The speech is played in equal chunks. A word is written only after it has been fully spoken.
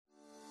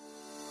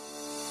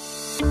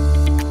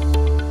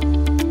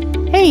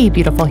Hey,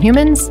 beautiful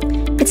humans.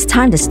 It's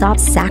time to stop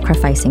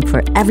sacrificing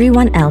for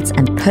everyone else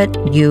and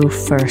put you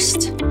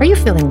first. Are you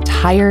feeling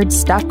tired,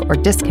 stuck, or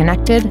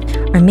disconnected?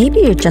 Or maybe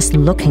you're just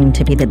looking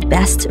to be the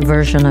best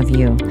version of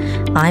you.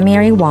 I'm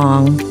Mary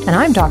Wong. And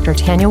I'm Dr.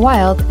 Tanya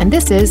Wild, and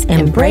this is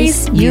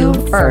Embrace You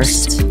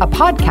First, a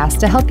podcast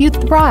to help you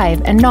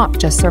thrive and not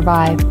just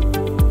survive.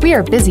 We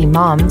are busy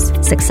moms,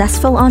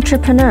 successful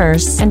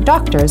entrepreneurs, and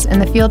doctors in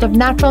the field of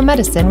natural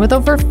medicine with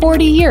over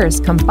 40 years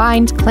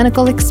combined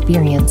clinical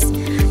experience.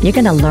 You're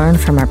going to learn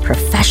from our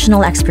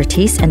professional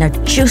expertise and our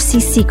juicy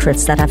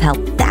secrets that have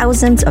helped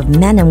thousands of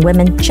men and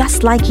women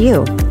just like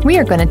you. We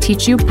are going to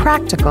teach you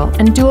practical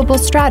and doable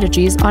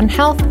strategies on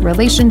health,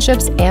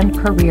 relationships, and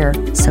career.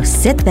 So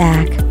sit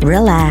back,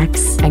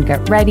 relax, and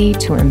get ready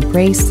to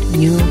embrace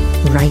you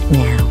right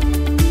now.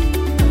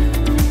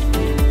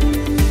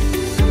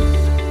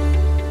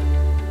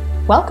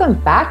 Welcome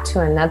back to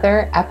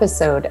another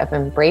episode of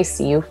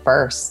Embrace You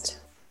First.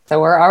 So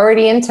we're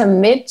already into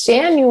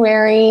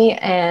mid-January,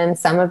 and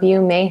some of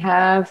you may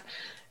have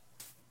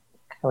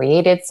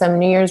created some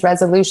New Year's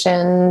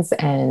resolutions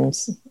and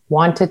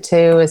wanted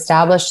to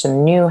establish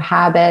some new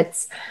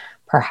habits.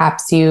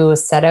 Perhaps you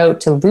set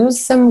out to lose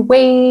some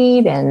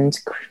weight and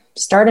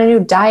start a new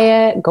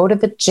diet, go to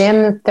the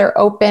gym if they're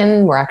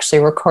open. We're actually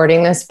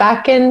recording this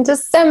back in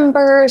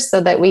December so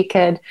that we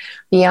could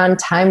be on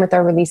time with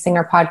our releasing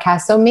our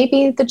podcast. So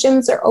maybe the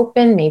gyms are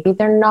open, maybe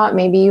they're not.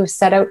 Maybe you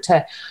set out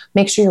to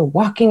make sure you're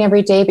walking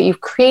every day, but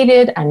you've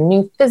created a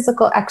new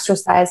physical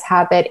exercise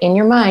habit in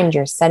your mind.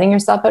 You're setting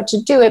yourself out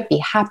to do it, be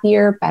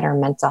happier, better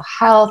mental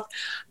health.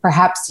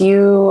 Perhaps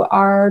you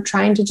are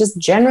trying to just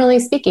generally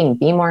speaking,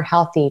 be more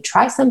healthy,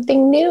 try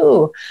something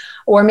new.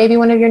 Or maybe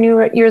one of your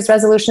New Year's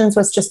resolutions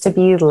was just to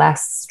be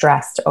less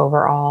stressed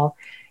overall.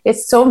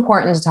 It's so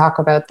important to talk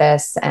about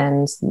this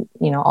and,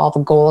 all the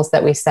goals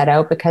that we set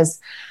out, because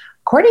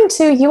according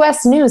to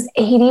US News,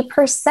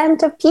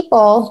 80% of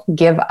people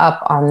give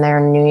up on their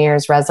New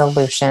Year's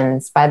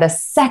resolutions by the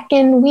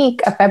second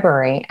week of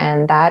February.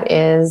 And that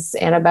is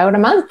in about a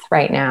month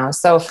right now.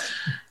 So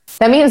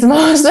that means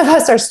most of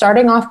us are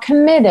starting off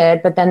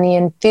committed, but then the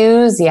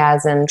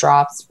enthusiasm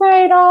drops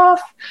right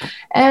off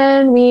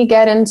and we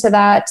get into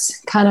that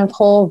kind of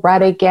whole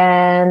rut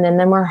again, and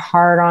then we're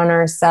hard on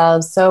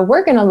ourselves. So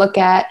we're going to look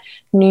at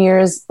New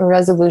Year's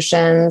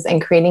resolutions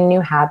and creating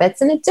new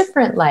habits in a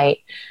different light.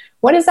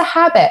 What is a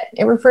habit?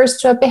 It refers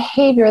to a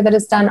behavior that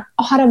is done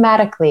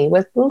automatically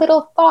with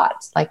little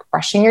thought, like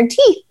brushing your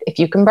teeth. If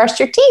you can brush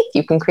your teeth,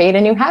 you can create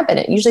a new habit.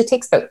 It usually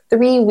takes about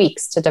 3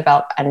 weeks to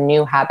develop a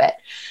new habit.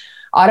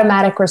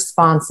 Automatic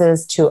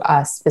responses to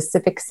a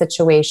specific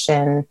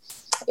situation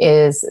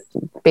is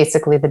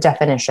basically the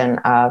definition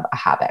of a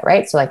habit,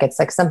 right? So it's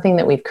like something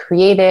that we've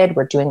created,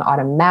 we're doing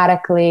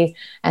automatically,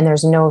 and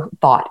there's no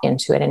thought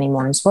into it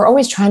anymore. And so we're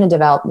always trying to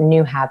develop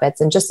new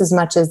habits. And just as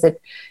much as it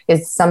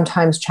is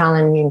sometimes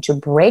challenging to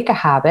break a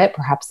habit,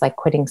 perhaps like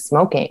quitting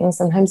smoking,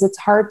 sometimes it's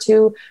hard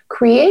to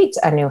create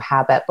a new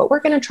habit, but we're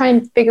going to try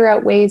and figure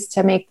out ways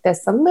to make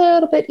this a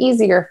little bit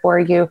easier for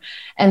you.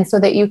 And so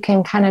that you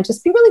can kind of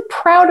just be really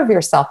proud of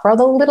yourself for all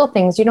the little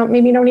things you don't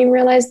even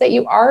realize that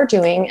you are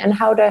doing, and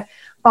how to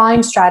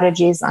find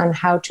strategies on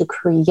how to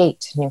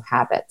create new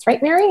habits.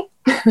 Right, Mary?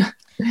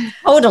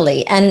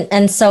 Totally.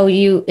 And so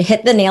you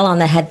hit the nail on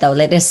the head, though.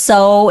 It is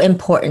so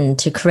important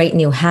to create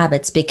new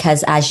habits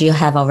because, as you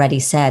have already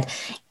said,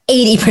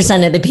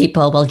 80% of the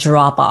people will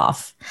drop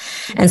off.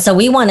 And so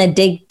we want to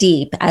dig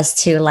deep as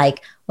to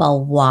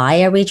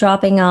why are we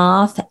dropping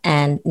off?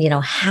 And,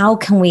 how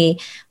can we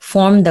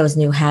form those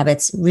new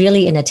habits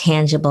really in a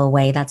tangible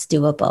way that's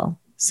doable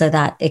so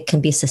that it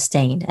can be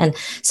sustained? And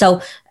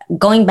so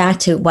going back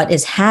to what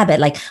is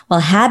habit,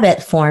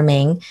 habit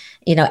forming,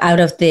 out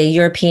of the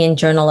European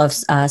Journal of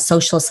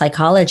Social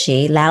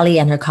Psychology, Lally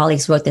and her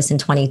colleagues wrote this in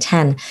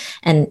 2010,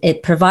 and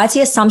it provides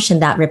the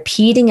assumption that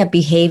repeating a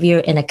behavior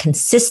in a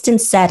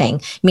consistent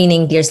setting,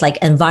 meaning there's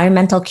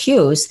environmental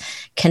cues,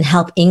 can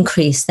help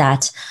increase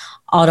that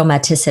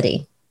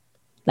automaticity,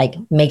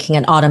 making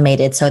it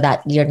automated so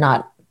that you're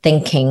not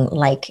thinking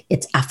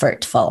it's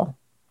effortful.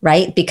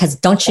 Right? Because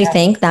don't you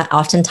think that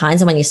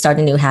oftentimes when you start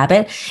a new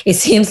habit, it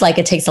seems like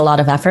it takes a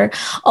lot of effort?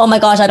 Oh my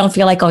gosh, I don't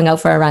feel like going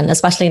out for a run,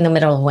 especially in the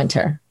middle of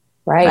winter.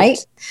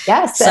 Right?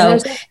 Yes. So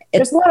and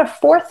there's a lot of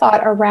forethought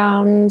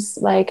around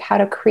how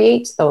to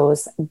create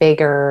those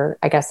bigger,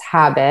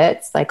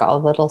 habits,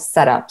 all little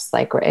setups.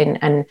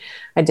 And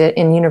I did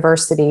in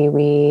university,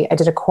 I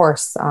did a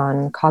course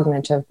on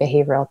cognitive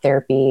behavioral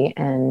therapy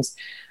and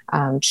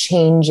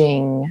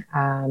changing,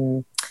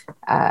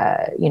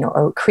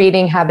 or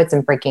creating habits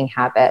and breaking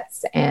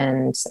habits.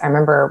 And I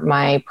remember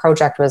my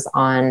project was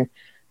on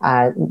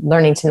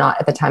learning to not,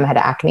 at the time I had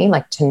acne,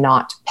 to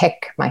not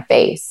pick my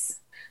face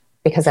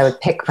because I would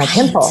pick my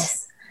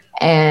pimples.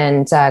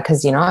 And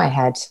because, I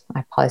had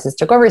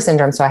polycystic ovary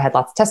syndrome, so I had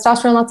lots of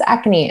testosterone, lots of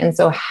acne. And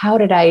so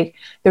there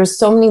was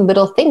so many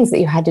little things that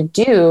you had to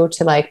do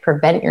to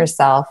prevent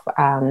yourself,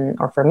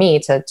 or for me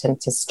to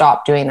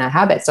stop doing that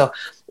habit. So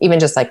even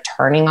just like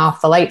turning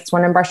off the lights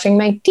when I'm brushing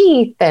my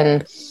teeth,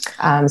 and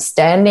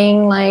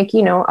standing like,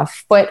 a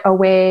foot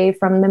away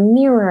from the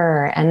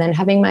mirror, and then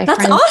having my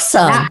friends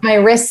snap my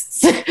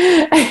wrists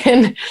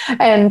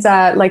and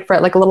like for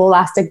like a little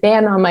elastic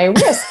band on my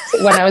wrist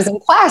when I was in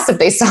class if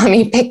they saw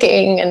me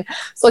picking. And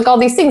so like all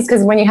these things,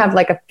 because when you have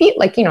like a feet,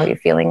 like, you're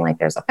feeling like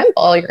there's a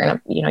pimple, you're going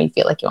to, you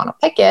feel like you want to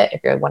pick it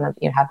if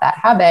you have that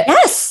habit.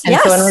 Yes. And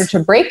so in order to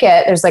break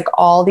it, there's like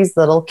all these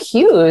little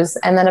cues.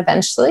 And then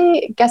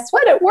eventually, guess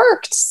what? It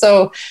worked.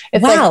 So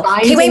it's wow.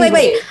 like, okay,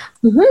 wait.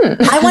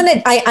 Mm-hmm.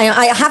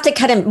 I have to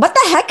cut him. What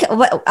the heck?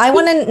 I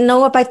want to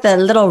know about the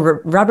little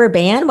rubber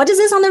band. What is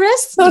this on the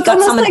wrist? So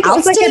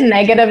it's like a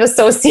negative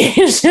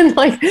association.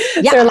 Like,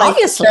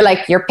 obviously. They're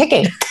like, you're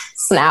picking.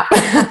 Snap.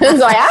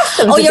 So I asked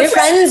them. Your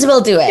friends will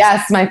do it.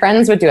 Yes, my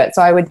friends would do it.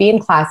 So I would be in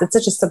class. It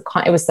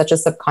was such a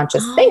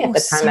subconscious thing at the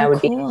time. I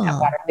would be at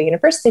Waterloo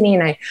University,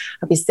 and I'd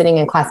be sitting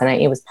in class, and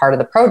it was part of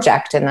the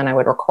project. And then I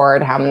would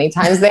record how many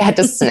times they had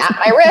to snap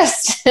my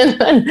wrist. And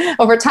then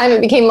over time,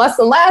 it became less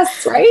and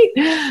less.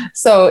 Right.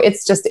 So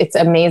it's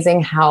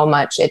amazing how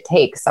much it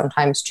takes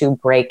sometimes to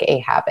break a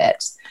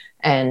habit.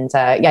 And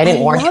I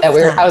didn't warn you that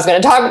I was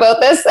going to talk about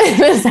this. It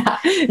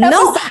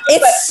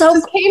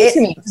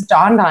just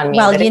dawned on me.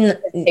 Well, it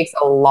takes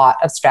a lot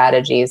of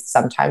strategies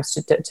sometimes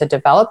to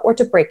develop or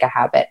to break a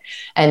habit,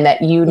 and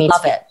that you need to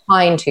be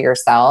kind to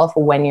yourself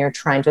when you're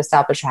trying to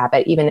establish a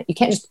habit. Even you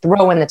can't just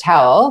throw in the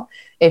towel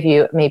if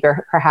you maybe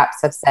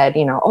perhaps have said,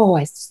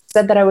 I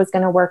said that I was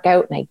going to work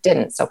out and I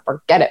didn't, so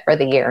forget it for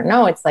the year.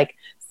 No, it's like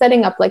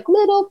setting up like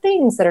little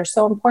things that are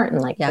so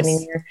important, like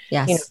putting your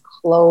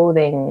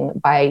clothing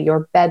by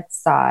your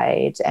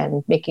bedside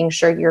and making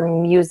sure your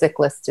music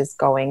list is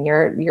going,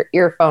 your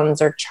earphones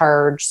are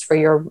charged for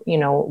your,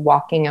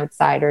 walking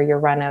outside or your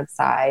run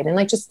outside, and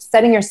like just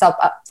setting yourself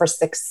up for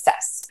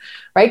success,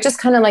 right? Just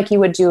kind of like you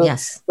would do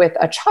with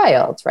a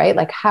child, right?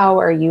 Like, how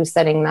are you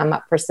setting them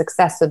up for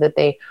success so that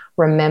they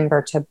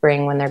remember to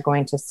bring, when they're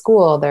going to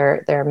school,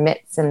 their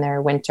mitts and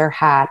their winter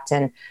hat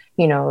and,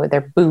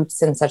 their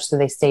boots and such, so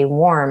they stay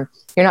warm.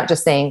 You're not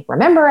just saying,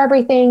 remember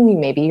everything.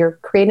 Maybe you're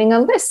creating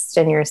a list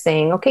and you're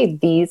saying, okay,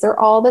 these are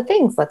all the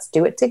things, let's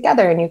do it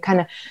together. And you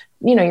kind of,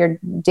 you're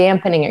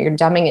dampening it, you're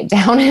dumbing it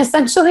down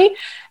essentially.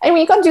 And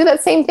when you got to do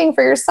that same thing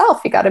for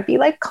yourself, you got to be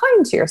like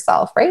kind to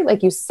yourself, right?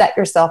 Like you set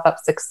yourself up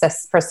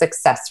for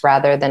success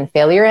rather than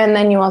failure. And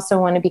then you also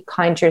want to be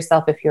kind to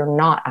yourself if you're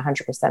not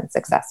 100%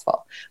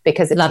 successful,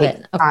 because it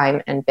takes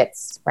time and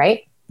bits,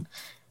 right?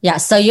 Yeah.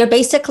 So you're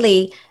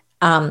basically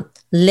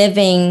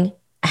living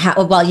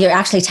you're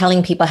actually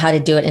telling people how to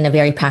do it in a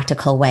very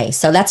practical way.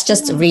 So let's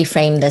just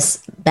reframe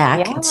this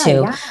back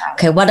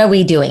okay, what are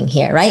we doing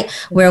here, right?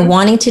 Mm-hmm. We're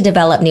wanting to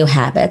develop new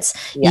habits.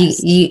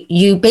 Yes.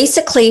 You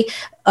basically,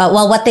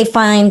 what they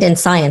find in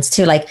science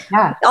too, like,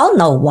 I'll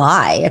know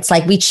why. It's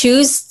like we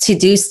choose to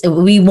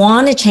we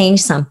want to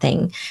change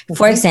something. Mm-hmm.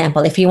 For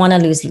example, if you want to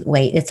lose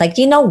weight, it's like,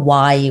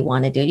 why you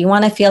want to do it. You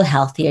want to feel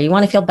healthier. You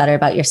want to feel better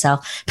about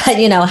yourself, but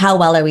how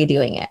well are we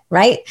doing it,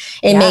 right?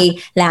 It may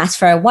last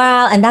for a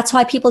while. And that's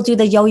why people do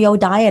the yo-yo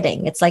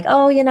dieting. It's like,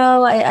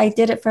 I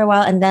did it for a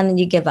while and then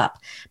you give up.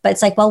 But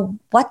it's like, well,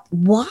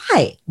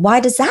 why? Why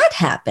does that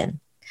happen?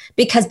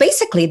 Because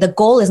basically the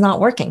goal is not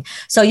working.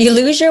 So you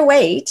lose your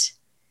weight,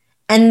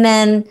 and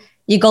then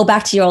you go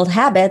back to your old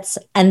habits,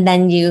 and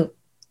then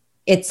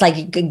it's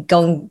like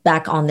going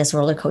back on this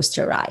roller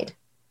coaster ride.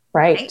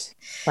 Right.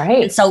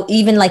 And so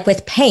even like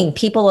with pain,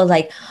 people are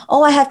like,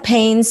 I have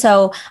pain,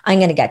 so I'm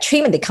going to get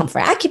treatment. They come for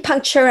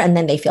acupuncture and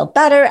then they feel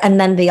better. And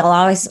then they'll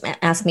always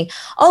ask me,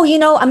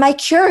 am I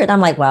cured?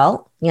 I'm like,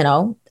 well,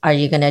 are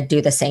you going to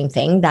do the same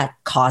thing that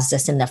caused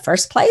this in the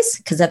first place?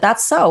 Because if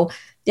that's so,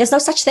 there's no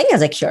such thing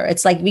as a cure.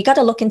 It's like, we got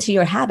to look into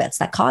your habits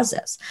that cause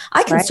this.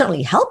 I can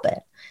certainly help it,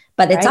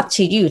 but it's up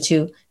to you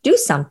to do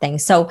something.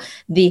 So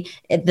the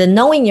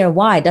knowing your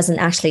why doesn't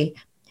actually,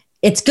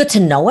 it's good to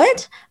know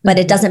it, but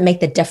it doesn't make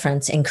the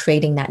difference in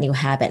creating that new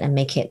habit and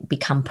make it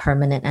become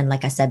permanent. And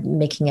like I said,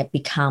 making it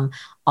become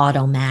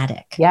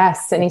automatic.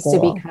 Yes, it needs to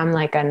become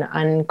like an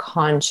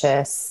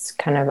unconscious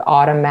kind of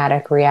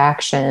automatic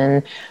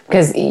reaction,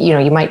 because,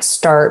 you might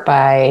start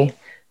by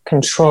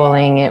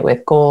controlling it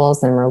with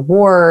goals and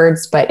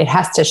rewards, but it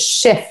has to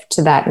shift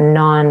to that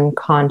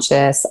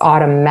non-conscious,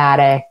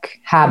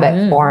 automatic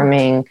habit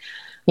forming.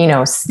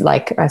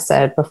 Like I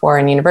said before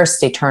in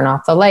university, turn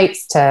off the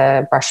lights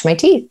to brush my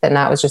teeth. And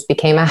that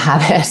became a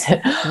habit.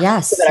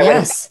 Yes. So that I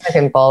wouldn't get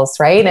pimples,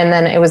 right? And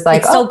then it was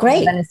like, it's so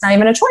great. Then it's not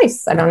even a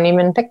choice. I don't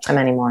even pick them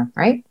anymore,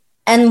 right?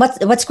 And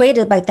what's great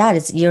about that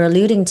is you're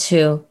alluding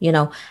to,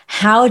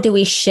 how do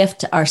we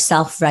shift our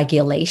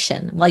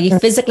self-regulation? Well, you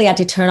physically have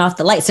to turn off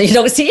the light so you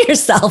don't see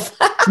yourself,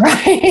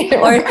 right?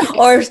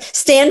 or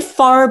stand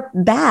far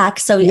back.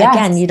 So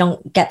again, you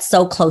don't get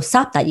so close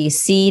up that you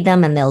see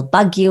them and they'll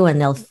bug you and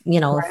they'll,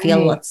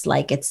 feel it's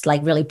like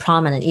really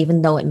prominent,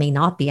 even though it may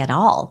not be at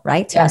all,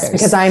 right? Yes,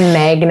 because I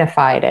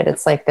magnified it.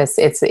 It's like this,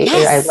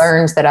 I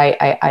learned that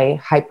I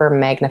hyper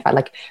magnified,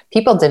 like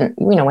people didn't,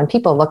 when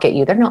people look at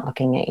you, they're not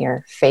looking at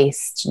your face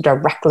face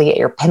directly at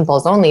your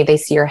pimples only. They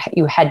see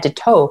you head to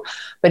toe.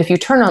 But if you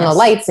turn on the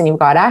lights and you've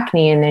got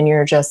acne and then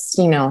you're just,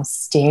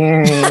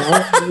 staring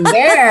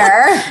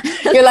there,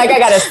 you're like, I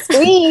got to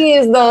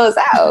squeeze those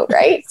out.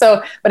 Right.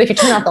 So, but if you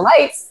turn off the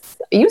lights,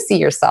 you see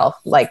yourself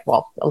like,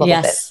 a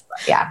little bit.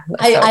 Yeah.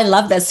 I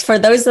love this. For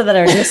those that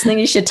are listening,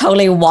 you should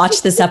totally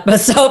watch this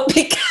episode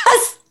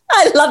because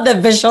I love the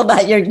visual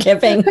that you're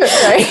giving.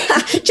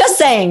 Right. Just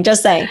saying.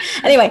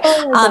 Anyway,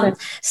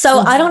 so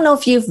I don't know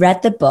if you've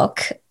read the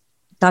book,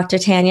 Dr.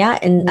 Tanya,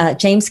 and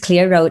James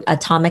Clear wrote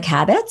Atomic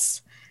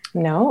Habits.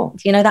 No.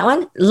 Do you know that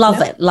one?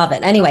 Love it.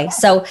 Anyway,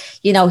 so,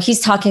 he's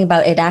talking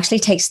about it actually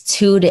takes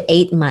 2 to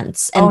 8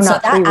 months. And so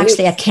that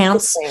actually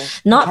accounts,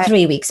 not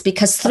 3 weeks,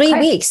 because 3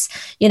 weeks,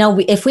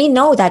 if we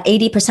know that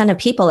 80% of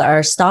people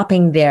are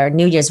stopping their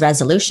New Year's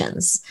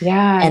resolutions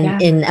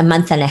in a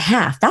month and a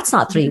half, that's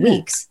not 3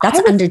 weeks. That's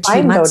under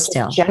 2 months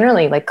still.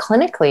 Generally, like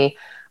clinically,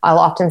 I'll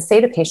often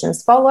say to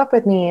patients, follow up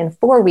with me in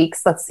 4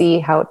 weeks. Let's see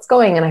how it's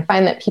going. And I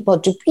find that people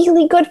do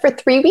really good for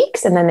 3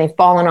 weeks and then they've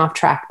fallen off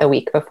track the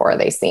week before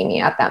they see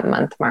me at that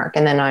month mark.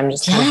 And then I'm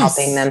just kind of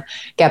helping them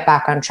get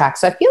back on track.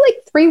 So I feel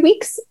like 3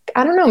 weeks,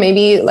 I don't know,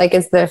 maybe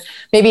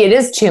maybe it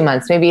is 2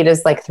 months. Maybe it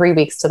is like 3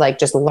 weeks to like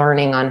just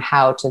learning on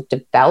how to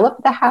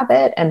develop the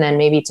habit. And then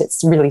maybe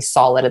it's really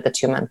solid at the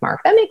 2 month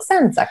mark. That makes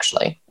sense,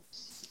 actually.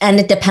 And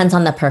it depends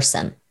on the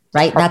person,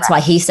 right? That's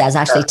why he says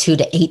actually 2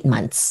 to 8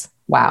 months.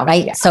 Wow.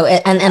 Right. Yeah. So,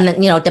 and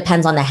it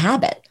depends on the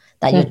habit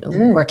that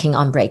you're working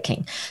on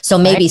breaking. So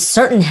maybe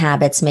certain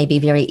habits may be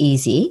very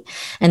easy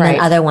and then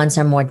other ones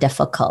are more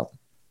difficult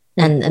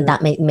and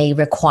that may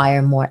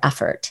require more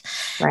effort.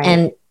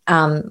 Right.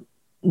 And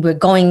we're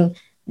going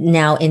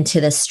now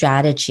into the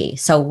strategy.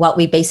 So what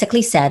we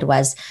basically said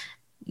was,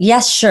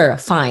 yes, sure,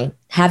 fine.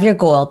 Have your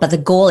goal, but the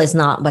goal is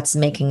not what's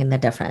making the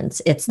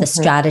difference. It's the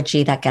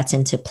strategy that gets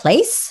into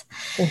place.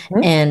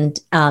 And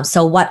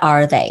so what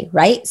are they,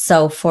 right?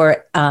 So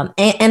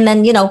and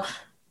then,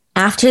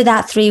 after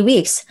that 3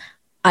 weeks,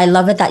 I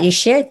love it that you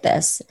shared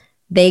this.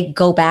 They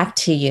go back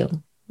to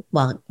you.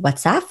 Well,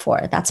 what's that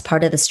for? That's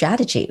part of the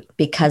strategy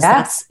because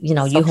that's, you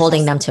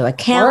holding them to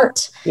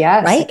account,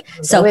 right?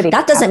 So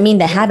that doesn't mean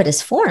the habit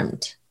is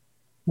formed.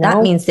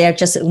 That means they're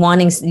just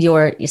wanting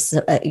your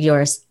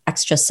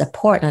extra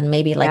support and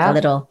maybe like a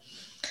little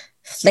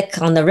flick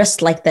on the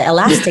wrist, like the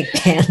elastic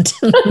band.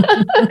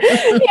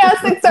 Yes,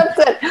 except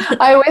that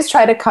I always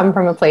try to come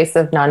from a place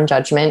of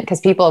non-judgment because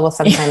people will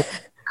sometimes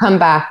come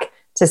back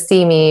to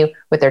see me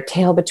with their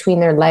tail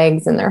between their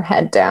legs and their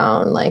head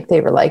down. Like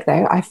they were like,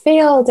 I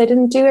failed. I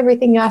didn't do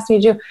everything you asked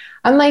me to do.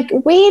 I'm like,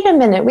 wait a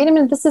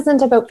minute. This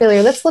isn't about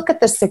failure. Let's look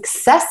at the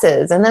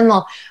successes. And then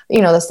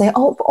they'll say,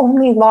 oh,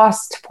 only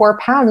lost 4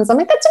 pounds. I'm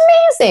like, that's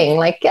amazing.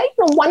 Like,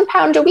 1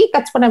 pound a week.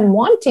 That's what I'm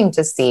wanting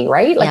to see.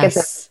 Right. Like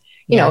it's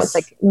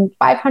like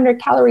 500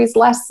 calories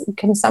less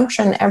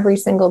consumption every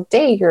single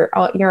day. You're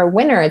a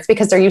winner. It's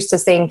because they're used to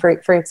saying,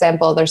 for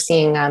example, they're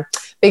seeing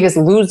Biggest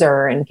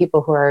Loser and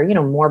people who are,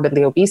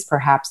 morbidly obese,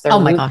 perhaps they're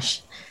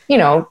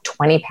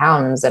 20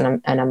 pounds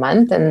in a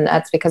month. And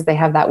that's because they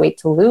have that weight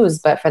to lose.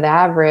 But for the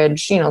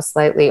average,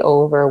 slightly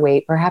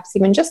overweight, perhaps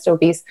even just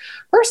obese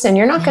person,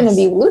 you're not going to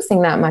be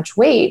losing that much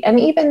weight. And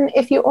even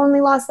if you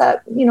only lost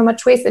that,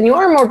 much weight and you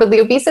are morbidly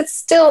obese, it's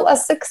still a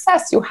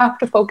success. You have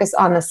to focus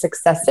on the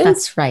successes.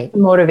 That's right. To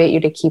motivate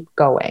you to keep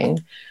going.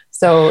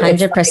 So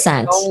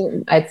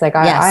 100%. It's like,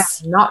 I'm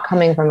not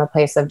coming from a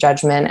place of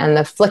judgment, and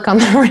the flick on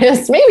the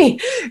wrist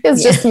maybe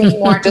is just me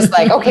more just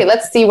like, okay,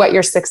 let's see what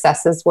your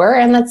successes were.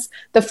 And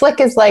the flick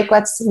is like,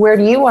 where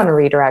do you want to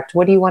redirect?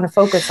 What do you want to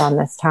focus on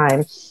this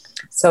time?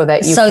 So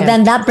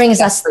then that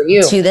brings us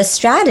to the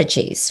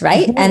strategies,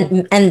 right?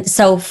 And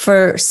so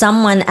for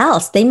someone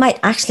else, they might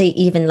actually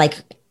even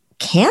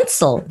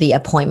cancel the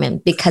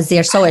appointment because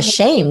they're so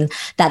ashamed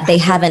that they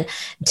haven't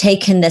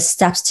taken the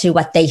steps to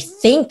what they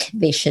think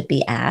they should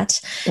be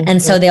at.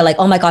 And so they're like,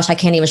 oh my gosh, I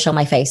can't even show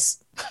my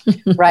face.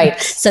 Right.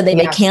 So they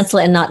may cancel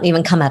and not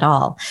even come at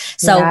all.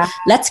 So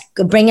let's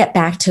bring it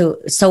back to,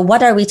 so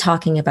what are we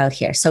talking about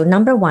here? So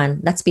number one,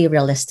 let's be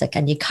realistic.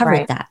 And you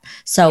covered that.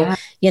 So,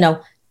 you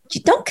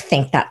don't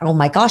think that, oh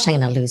my gosh,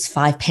 I'm going to lose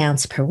 5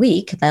 pounds per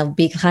week. That would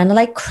be kind of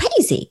like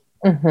crazy.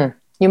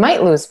 You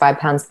might lose 5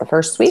 pounds the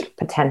first week,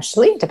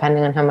 potentially,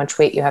 depending on how much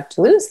weight you have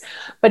to lose.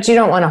 But you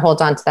don't want to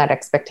hold on to that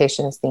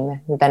expectation as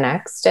being the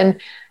next. And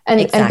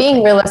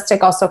being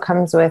realistic also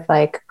comes with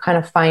kind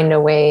of find a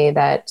way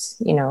that,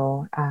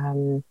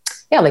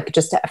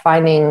 just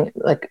finding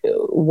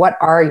what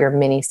are your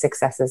mini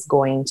successes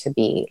going to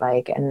be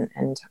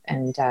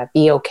and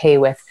be okay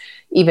with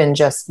even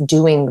just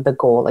doing the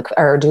goal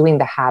or doing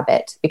the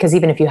habit, because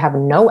even if you have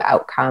no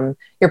outcome,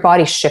 your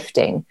body's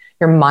shifting,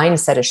 your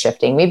mindset is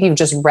shifting. Maybe you've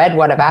just read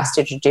what I've asked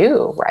you to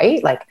do,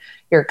 right?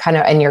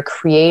 You're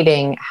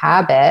creating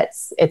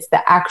habits. It's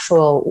the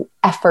actual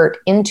effort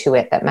into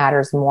it that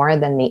matters more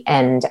than the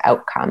end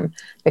outcome,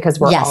 because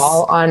we're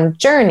all on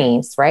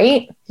journeys,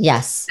 right?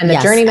 Yes. And the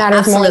journey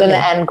matters more than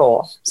the end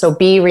goal. So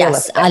be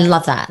realistic. Yes, I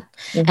love that.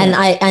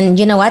 And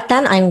you know what,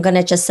 then I'm going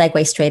to just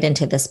segue straight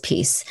into this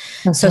piece.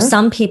 So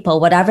some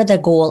people, whatever the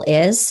goal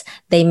is,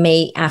 they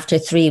may, after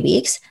 3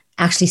 weeks,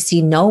 actually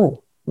see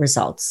no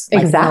results.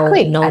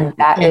 Exactly. No, and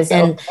that is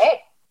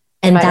okay.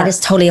 And that is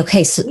totally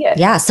okay. So,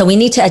 yeah. So we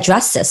need to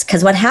address this,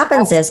 because what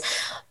happens is,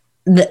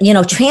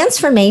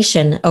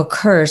 transformation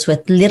occurs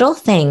with little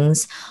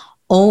things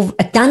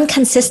done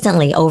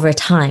consistently over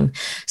time.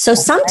 So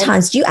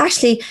sometimes you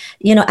actually,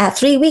 at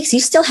 3 weeks, you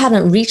still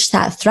haven't reached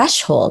that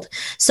threshold.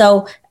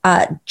 So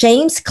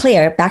James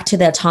Clear, back to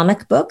the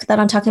atomic book that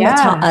I'm talking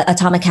about,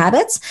 Atomic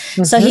Habits.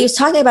 Mm-hmm. So he was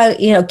talking about,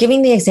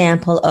 giving the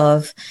example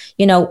of,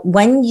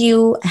 when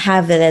you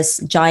have this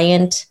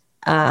giant,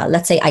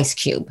 let's say, ice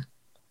cube.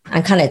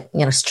 I'm kind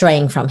of,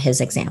 straying from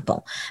his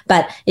example.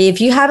 But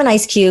if you have an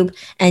ice cube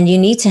and you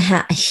need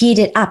to heat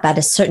it up at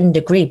a certain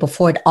degree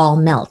before it all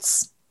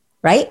melts,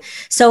 right?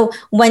 So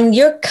when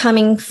you're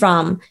coming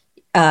from,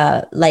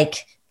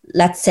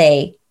 let's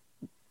say,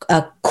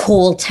 a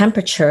cool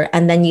temperature,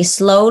 and then you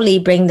slowly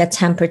bring the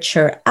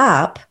temperature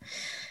up,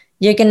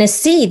 you're going to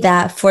see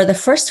that for the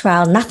first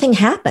while, nothing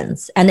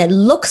happens, and it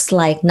looks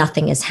like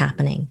nothing is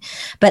happening.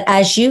 But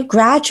as you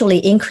gradually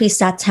increase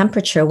that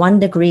temperature 1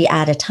 degree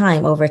at a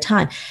time over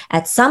time,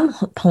 at some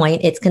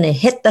point, it's going to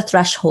hit the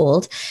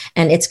threshold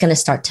and it's going to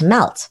start to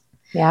melt.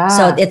 Yeah.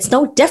 So it's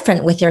no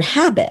different with your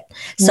habit.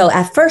 So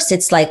at first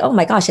it's like, oh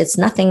my gosh, it's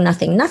nothing.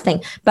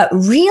 But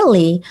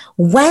really,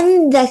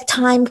 when the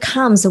time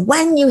comes,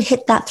 when you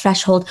hit that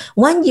threshold,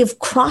 when you've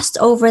crossed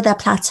over the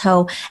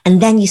plateau, and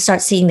then you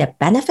start seeing the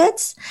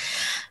benefits,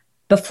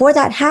 before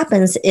that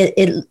happens,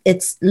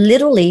 it's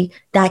literally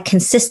that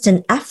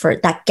consistent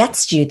effort that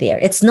gets you there.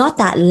 It's not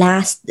that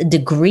last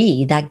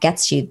degree that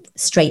gets you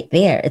straight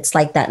there. It's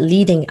like that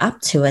leading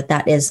up to it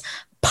that is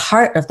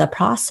part of the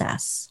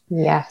process.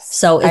 Yes.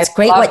 So it's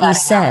great what you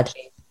said.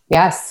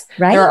 Yes.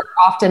 Right. There are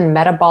often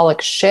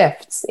metabolic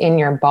shifts in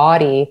your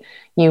body.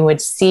 You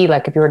would see,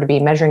 like, if you were to be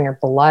measuring your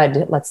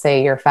blood, let's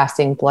say you're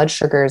fasting blood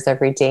sugars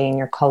every day and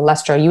your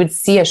cholesterol, you would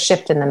see a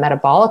shift in the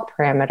metabolic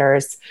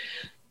parameters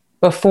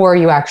before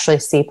you actually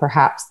see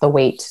perhaps the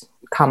weight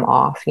come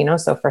off,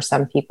 So for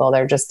some people,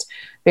 they're just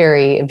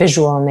very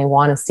visual and they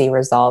want to see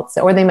results,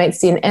 or they might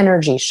see an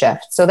energy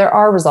shift. So there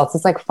are results.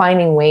 It's like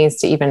finding ways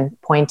to even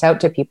point out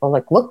to people,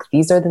 like, look,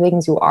 these are the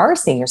things you are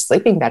seeing. You're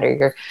sleeping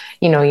better.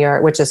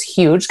 Which is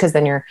huge, because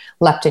then your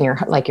leptin,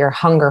 your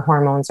hunger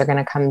hormones are going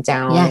to come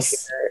down. Yes.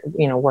 If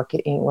you're,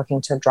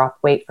 working to drop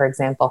weight, for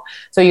example.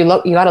 So you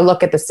got to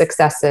look at the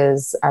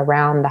successes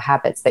around the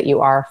habits that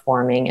you are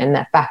forming, and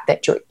the fact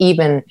that you're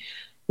even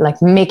like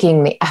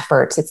making the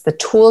efforts. It's the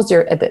tools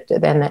and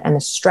the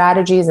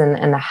strategies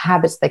and the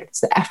habits, like it's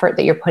the effort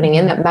that you're putting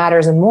in that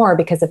matters more,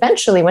 because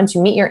eventually once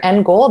you meet your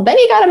end goal, then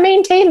you got to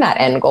maintain that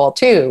end goal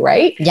too,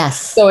 right? Yes.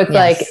 So it's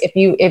like, if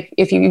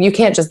you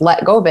can't just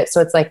let go of it.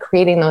 So it's like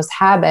creating those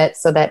habits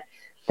so that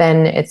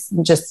then it's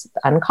just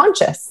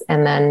unconscious.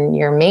 And then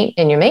you're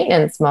in your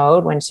maintenance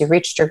mode once you've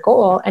reached your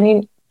goal,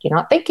 and you're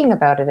not thinking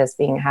about it as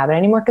being a habit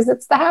anymore, because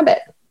it's the habit.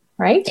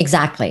 Right?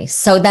 Exactly.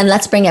 So then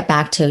let's bring it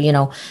back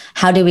to,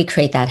 how do we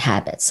create that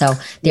habit? So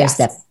there's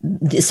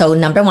so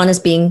number one is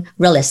being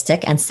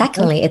realistic. And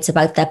secondly, it's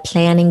about the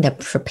planning, the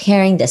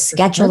preparing, the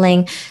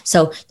scheduling.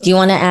 So do you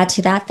want to add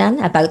to that then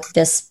about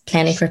this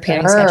planning,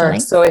 preparing,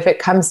 scheduling? So if it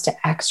comes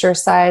to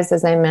exercise,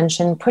 as I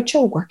mentioned, put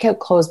your workout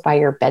clothes by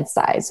your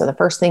bedside. So the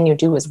first thing you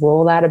do is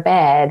roll out of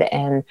bed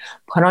and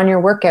put on your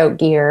workout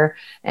gear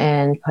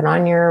and put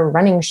on your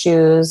running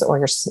shoes or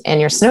your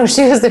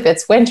snowshoes if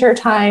it's winter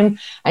time,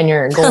 and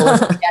your goal is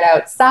to get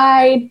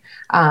outside.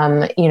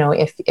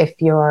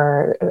 If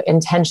your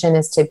intention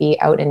is to be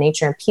out in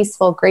nature and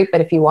peaceful, great.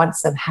 But if you want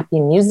some happy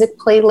music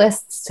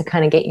playlists to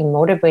kind of get you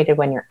motivated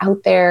when you're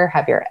out there,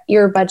 have your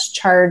earbuds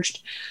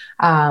charged,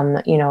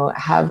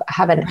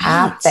 have an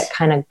app that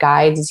kind of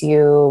guides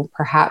you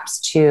perhaps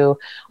to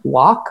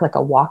walk, like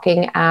a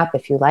walking app.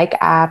 If you like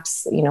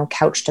apps,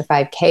 Couch to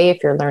 5K,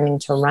 if you're learning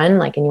to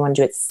run, and you want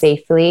to do it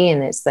safely,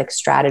 and it's like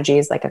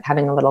strategies like of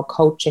having a little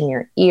coach in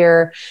your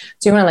ear.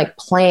 So you want to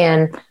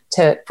plan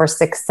for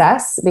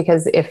success,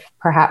 because if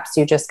perhaps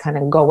you just kind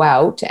of go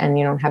out and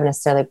you don't have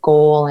necessarily a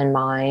goal in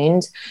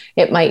mind,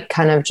 it might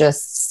kind of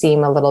just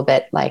seem a little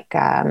bit like,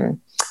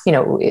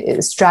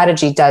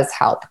 strategy does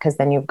help, because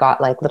then you've got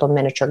like little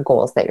miniature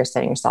goals that you're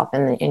setting yourself,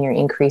 and you're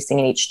increasing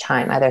it each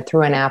time, either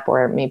through an app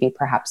or maybe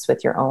perhaps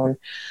with your own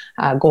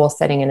goal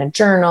setting in a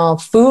journal.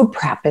 Food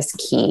prep is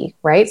key,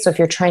 right? So if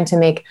you're trying to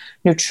make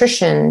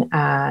nutrition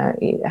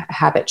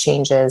habit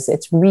changes,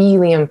 it's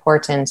really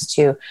important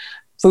to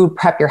food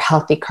prep your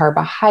healthy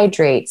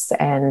carbohydrates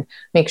and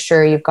make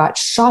sure you've got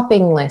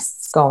shopping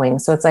lists going.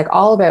 So it's like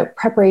all about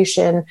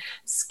preparation,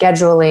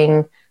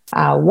 scheduling,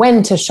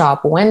 when to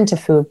shop, when to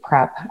food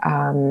prep.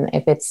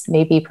 If it's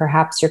maybe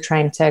perhaps you're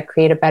trying to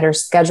create a better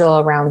schedule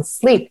around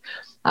sleep,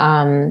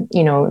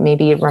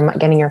 Maybe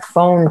getting your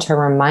phone to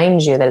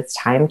remind you that it's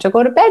time to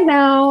go to bed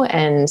now.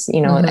 And,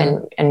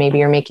 and maybe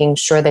you're making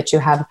sure that you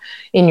have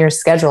in your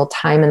schedule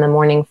time in the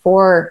morning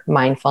for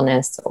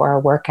mindfulness or a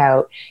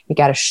workout. You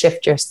got to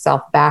shift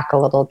yourself back a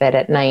little bit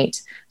at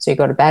night. So you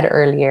go to bed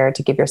earlier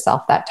to give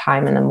yourself that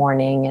time in the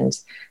morning, and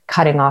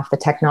cutting off the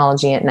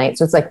technology at night.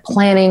 So it's like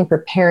planning,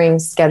 preparing,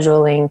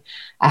 scheduling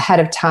ahead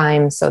of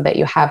time so that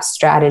you have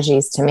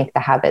strategies to make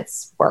the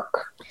habits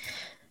work.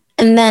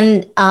 And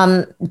then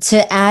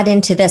to add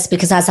into this,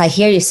 because as I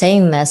hear you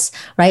saying this,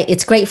 right,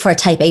 it's great for a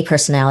type A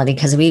personality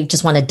because we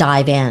just want to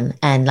dive in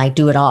and like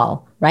do it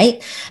all, right?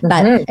 Mm-hmm.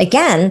 But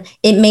again,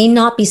 it may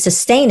not be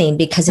sustaining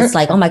because it's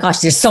like, oh my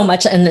gosh, there's so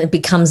much, and it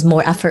becomes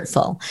more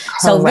effortful.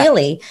 Correct. So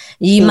really,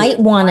 you might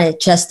want to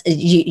just,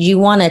 you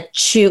want to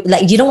chew,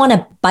 like you don't want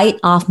to bite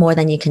off more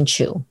than you can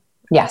chew.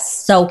 Yes.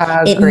 So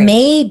it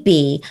may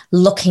be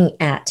looking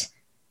at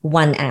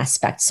one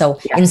aspect. So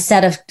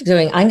instead of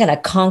doing, I'm going to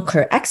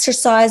conquer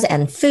exercise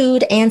and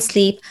food and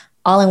sleep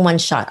all in one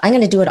shot, I'm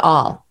going to do it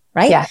all.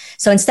 Right. Yeah.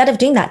 So instead of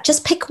doing that,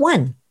 just pick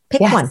one.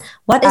 One.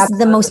 What is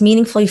the most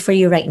meaningful for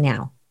you right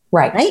now?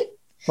 Right. Right.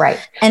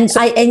 Right. And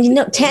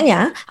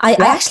Tanya, I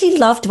actually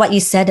loved what you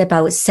said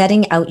about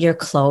setting out your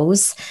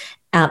clothes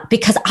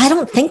because I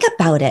don't think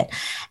about it.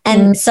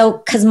 And so,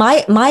 because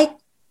my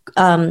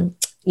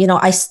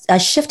I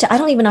shifted, I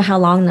don't even know how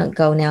long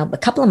ago now, but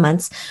a couple of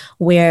months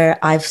where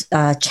I've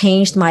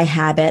changed my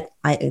habit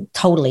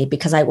totally,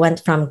 because I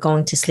went from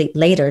going to sleep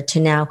later to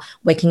now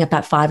waking up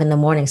at 5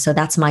 a.m. So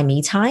that's my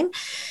me time.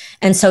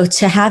 And so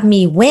to have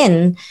me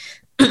win,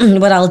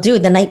 what I'll do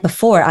the night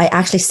before, I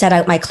actually set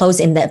out my clothes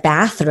in the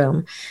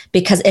bathroom,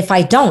 because if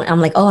I don't, I'm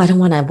like, oh, I don't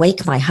want to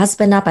wake my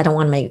husband up. I don't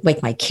want to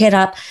wake my kid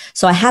up.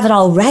 So I have it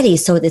all ready.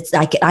 So it's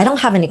like, I don't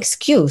have an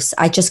excuse.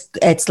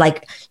 It's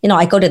like,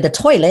 I go to the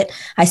toilet,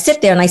 I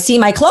sit there and I see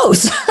my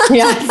clothes.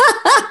 Yeah.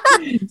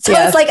 So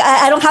it's like,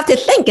 I don't have to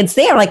think, it's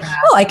there. Like,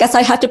 oh, I guess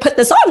I have to put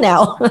this on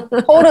now.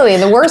 Totally.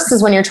 The worst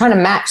is when you're trying to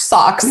match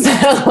socks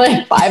at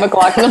like 5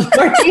 o'clock in the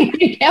morning.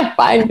 You can't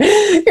find,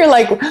 you're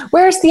like,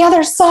 where's the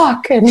other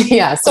sock? And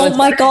so oh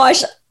my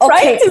gosh. Okay.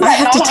 Right? I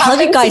have to tell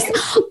you guys,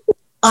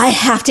 I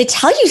have to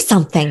tell you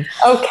something.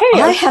 Okay.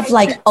 I have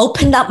like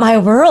opened up my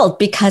world,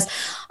 because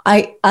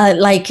I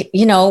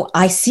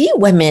see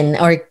women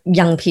or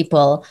young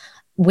people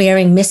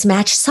wearing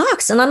mismatched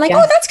socks. And I'm like,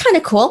 oh, that's kind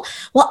of cool.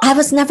 Well, I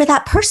was never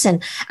that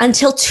person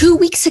until 2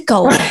 weeks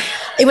ago.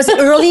 It was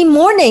early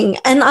morning.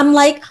 And I'm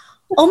like,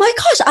 oh my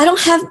gosh,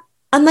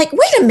 I'm like,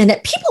 wait a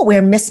minute, people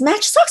wear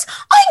mismatched socks.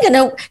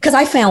 Because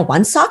I found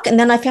one sock and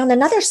then I found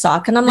another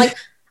sock. And I'm like,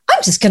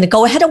 I'm just going to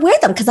go ahead and wear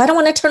them because I don't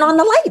want to turn on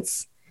the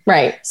lights.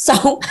 Right.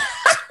 So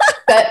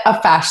set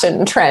a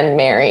fashion trend,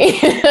 Mary.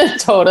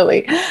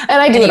 Totally. And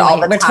I do it all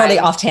the time. We're totally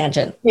off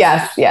tangent.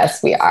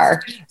 Yes, we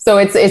are. So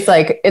it's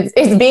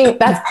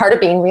that's part of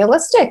being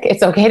realistic.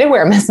 It's okay to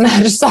wear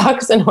mismatched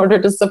socks in order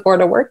to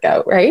support a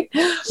workout, right?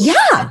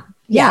 Yeah,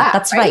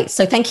 that's right.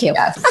 So thank you.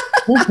 Yes.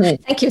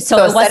 Thank you.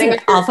 So it wasn't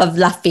off of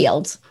left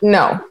field.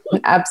 No,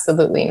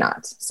 absolutely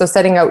not. So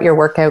setting out your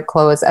workout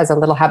clothes as a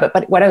little habit.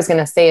 But what I was going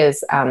to say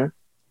is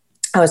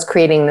I was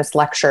creating this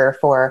lecture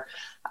for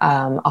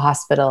a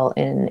hospital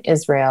in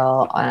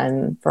Israel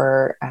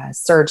for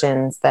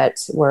surgeons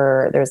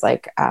there's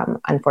like,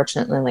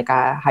 unfortunately, like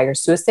a higher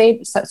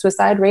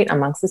suicide rate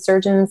amongst the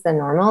surgeons than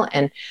normal.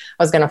 And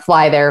I was going to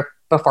fly there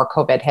before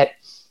COVID hit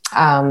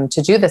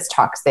to do this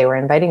talk. So they were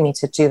inviting me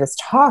to do this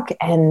talk,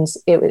 and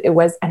it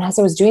was, and as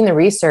I was doing the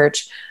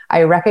research,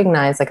 I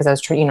recognized, like, as I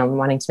was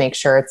wanting to make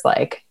sure it's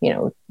like,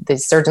 the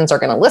surgeons are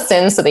going to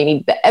listen. So they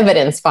need the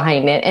evidence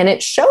behind it. And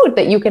it showed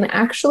that you can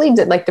actually,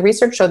 the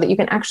research showed that you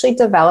can actually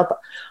develop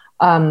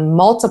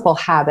multiple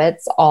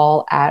habits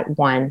all at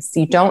once.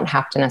 You don't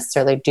have to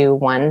necessarily do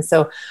one.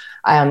 So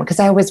because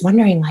I was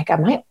wondering, like,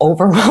 am I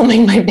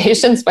overwhelming my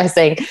patients by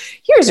saying,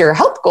 here's your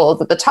health goals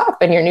at the top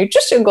and your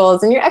nutrition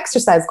goals and your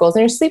exercise goals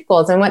and your sleep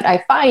goals? And what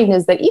I find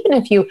is that even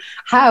if you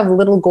have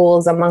little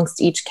goals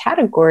amongst each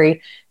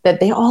category, that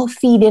they all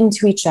feed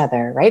into each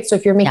other, right? So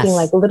if you're making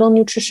like little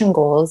nutrition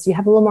goals, you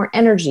have a little more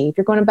energy. If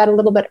you're going to bed a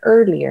little bit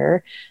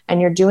earlier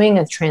and you're doing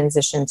a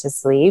transition to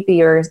sleep,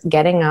 you're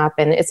getting up,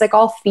 and it's like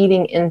all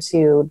feeding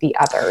into the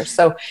other.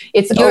 So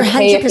you're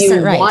okay if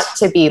you want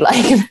to be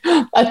like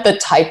at the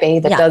type A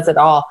that does it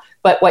all.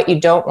 But what you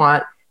don't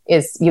want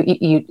is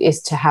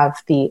is to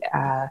have the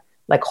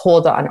like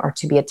hold on or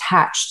to be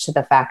attached to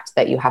the fact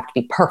that you have to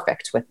be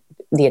perfect with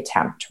the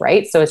attempt,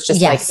 right? So it's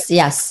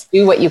just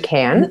do what you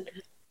can.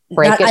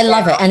 I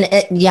love it.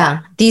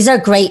 And these are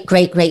great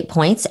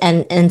points,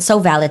 and so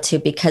valid too,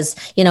 because,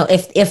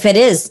 if it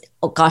is,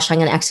 oh gosh, I'm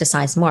going to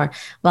exercise more.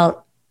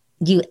 Well,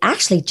 you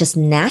actually just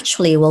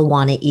naturally will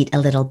want to eat a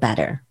little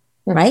better,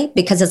 right?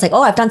 Because it's like,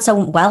 oh, I've done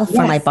so well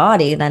for my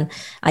body. Then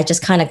I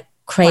just kind of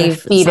crave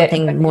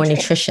something more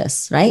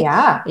nutritious, right?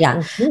 Yeah.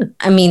 Mm-hmm.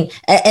 I mean,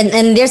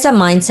 and there's a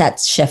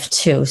mindset shift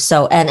too.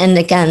 So, and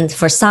again,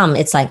 for some,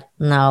 it's like,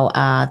 no,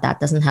 that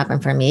doesn't happen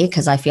for me,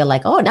 because I feel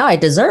like, oh, now I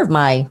deserve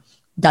my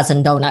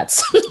dozen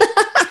donuts.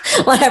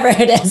 whatever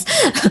it is.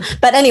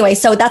 But anyway,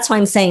 so that's why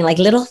I'm saying like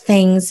little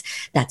things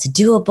that's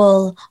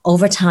doable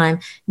over time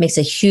makes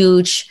a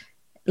huge,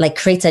 like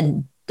creates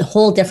a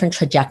whole different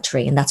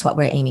trajectory. And that's what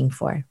we're aiming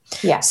for.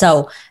 Yeah.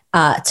 So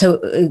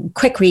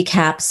quick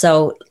recap.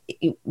 So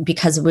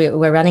because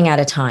we're running out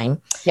of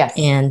time. Yes.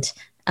 And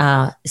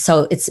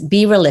so it's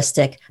be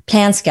realistic,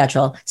 plan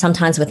schedule,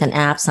 sometimes with an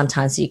app,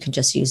 sometimes you can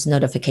just use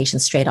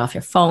notifications straight off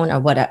your phone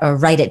or whatever, or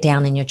write it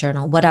down in your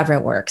journal, whatever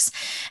works.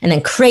 And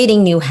then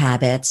creating new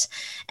habits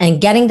and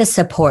getting the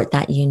support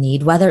that you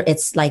need, whether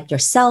it's like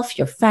yourself,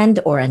 your friend,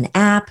 or an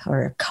app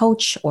or a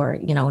coach, or,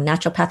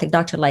 naturopathic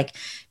doctor like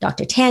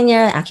Dr.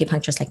 Tanya,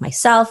 acupuncturist like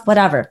myself,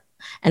 whatever.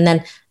 And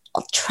then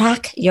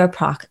track your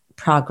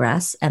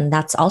progress. And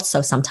that's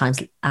also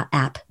sometimes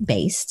app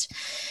based.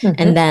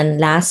 Mm-hmm. And then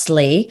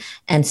lastly,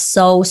 and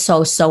so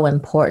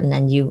important,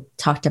 and you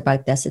talked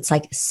about this, it's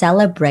like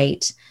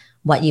celebrate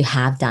what you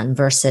have done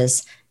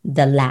versus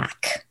the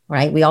lack,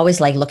 right? We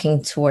always like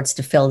looking towards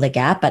to fill the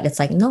gap, but it's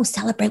like, no,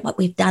 celebrate what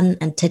we've done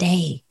and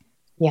today.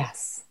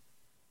 Yes.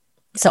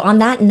 So on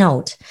that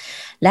note,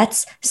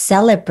 let's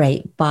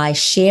celebrate by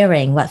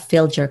sharing what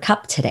filled your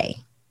cup today.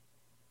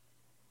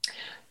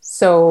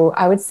 So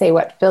I would say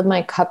what filled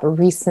my cup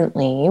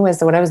recently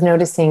was what I was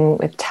noticing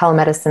with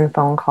telemedicine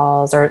phone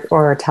calls or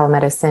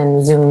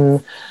telemedicine,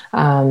 Zoom,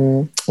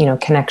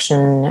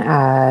 connection,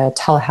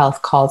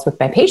 telehealth calls with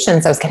my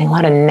patients. I was getting a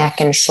lot of neck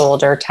and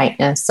shoulder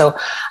tightness. So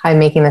I'm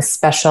making this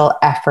special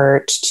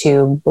effort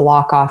to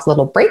block off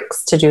little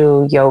breaks to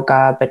do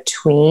yoga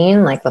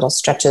between, like little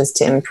stretches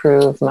to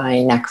improve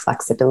my neck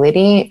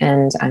flexibility.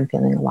 And I'm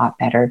feeling a lot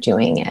better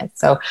doing it.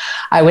 So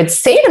I would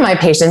say to my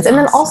patients, and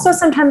then also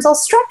sometimes I'll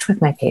stretch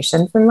with my patients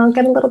and they'll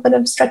get a little bit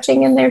of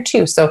stretching in there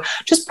too. So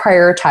just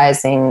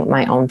prioritizing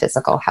my own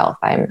physical health.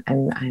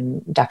 I'm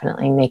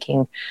definitely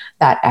making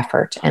that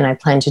effort, and I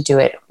plan to do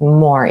it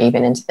more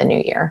even into the new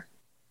year.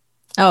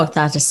 Oh,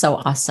 that is so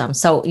awesome.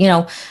 So,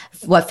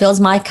 what fills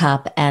my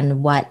cup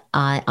and what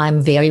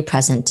I'm very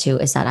present to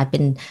is that I've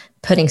been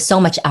putting so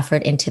much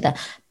effort into the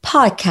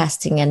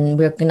podcasting, and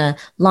we're going to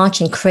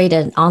launch and create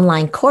an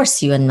online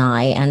course, you and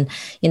I, and,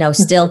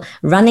 still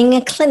running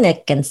a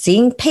clinic and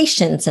seeing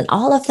patients and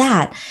all of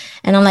that.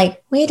 And I'm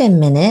like, wait a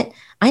minute,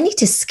 I need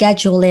to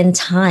schedule in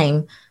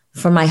time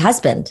for my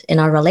husband in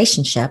our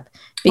relationship,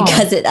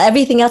 because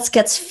everything else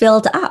gets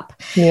filled up.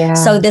 Yeah.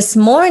 So this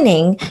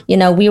morning,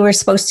 we were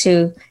supposed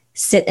to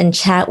sit and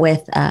chat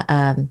with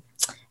a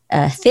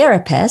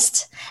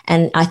therapist,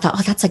 and I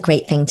thought, that's a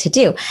great thing to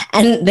do.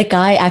 And the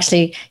guy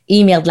actually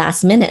emailed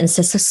last minute and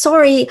says, so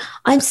sorry,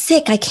 I'm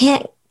sick, I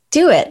can't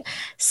do it.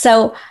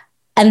 So,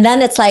 and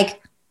then it's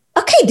like,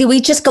 okay, do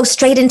we just go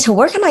straight into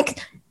work? I'm like,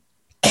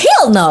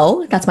 kale,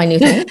 no. That's my new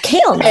thing.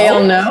 Kale, no.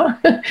 Kale, no.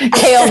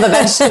 Kale, the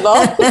vegetable.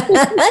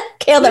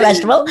 Kale, the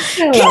vegetable.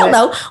 Kale,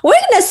 no. We're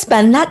going to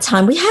spend that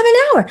time. We have an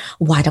hour.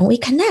 Why don't we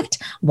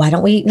connect? Why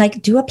don't we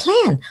do a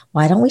plan?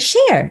 Why don't we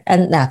share?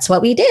 And that's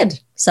what we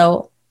did.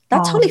 So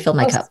that totally filled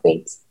my cup.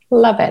 Sweet.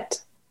 Love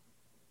it.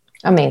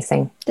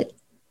 Amazing.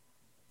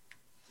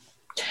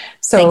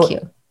 So, thank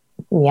you.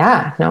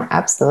 Yeah, no,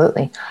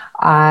 absolutely.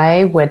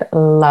 I would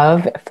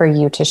love for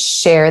you to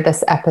share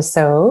this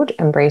episode,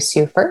 Embrace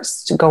You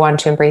First. Go on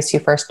to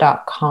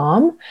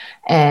embraceyoufirst.com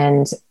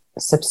and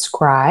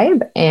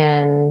subscribe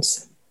and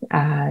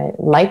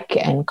like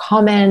and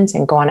comment,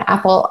 and go on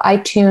Apple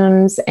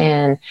iTunes.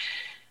 And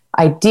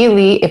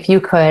ideally, if you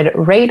could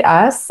rate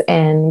us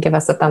and give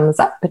us a thumbs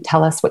up, but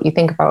tell us what you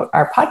think about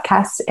our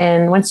podcast.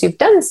 And once you've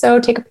done so,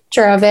 take a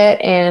picture of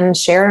it and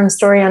share a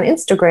story on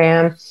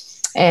Instagram.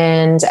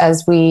 And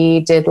as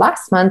we did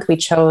last month, we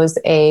chose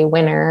a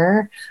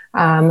winner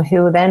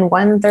who then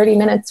won 30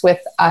 minutes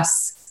with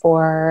us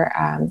for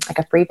like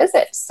a free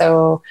visit.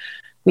 So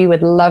we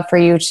would love for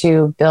you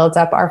to build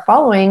up our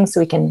following so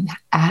we can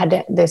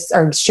add this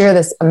or share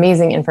this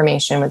amazing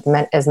information with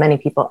as many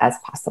people as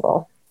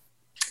possible.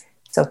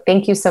 So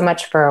thank you so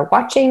much for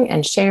watching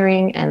and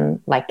sharing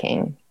and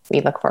liking. We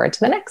look forward to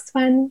the next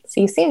one.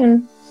 See you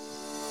soon.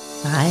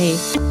 Bye.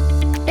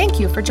 Thank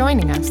you for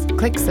joining us.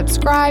 Click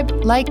subscribe,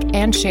 like,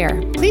 and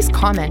share. Please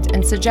comment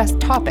and suggest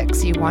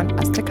topics you want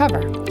us to cover.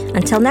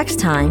 Until next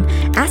time,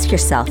 ask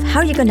yourself, how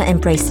are you going to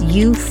embrace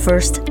you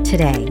first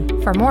today?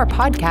 For more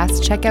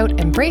podcasts, check out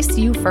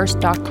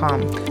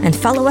embraceyoufirst.com. And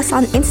follow us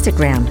on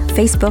Instagram,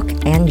 Facebook,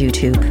 and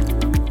YouTube.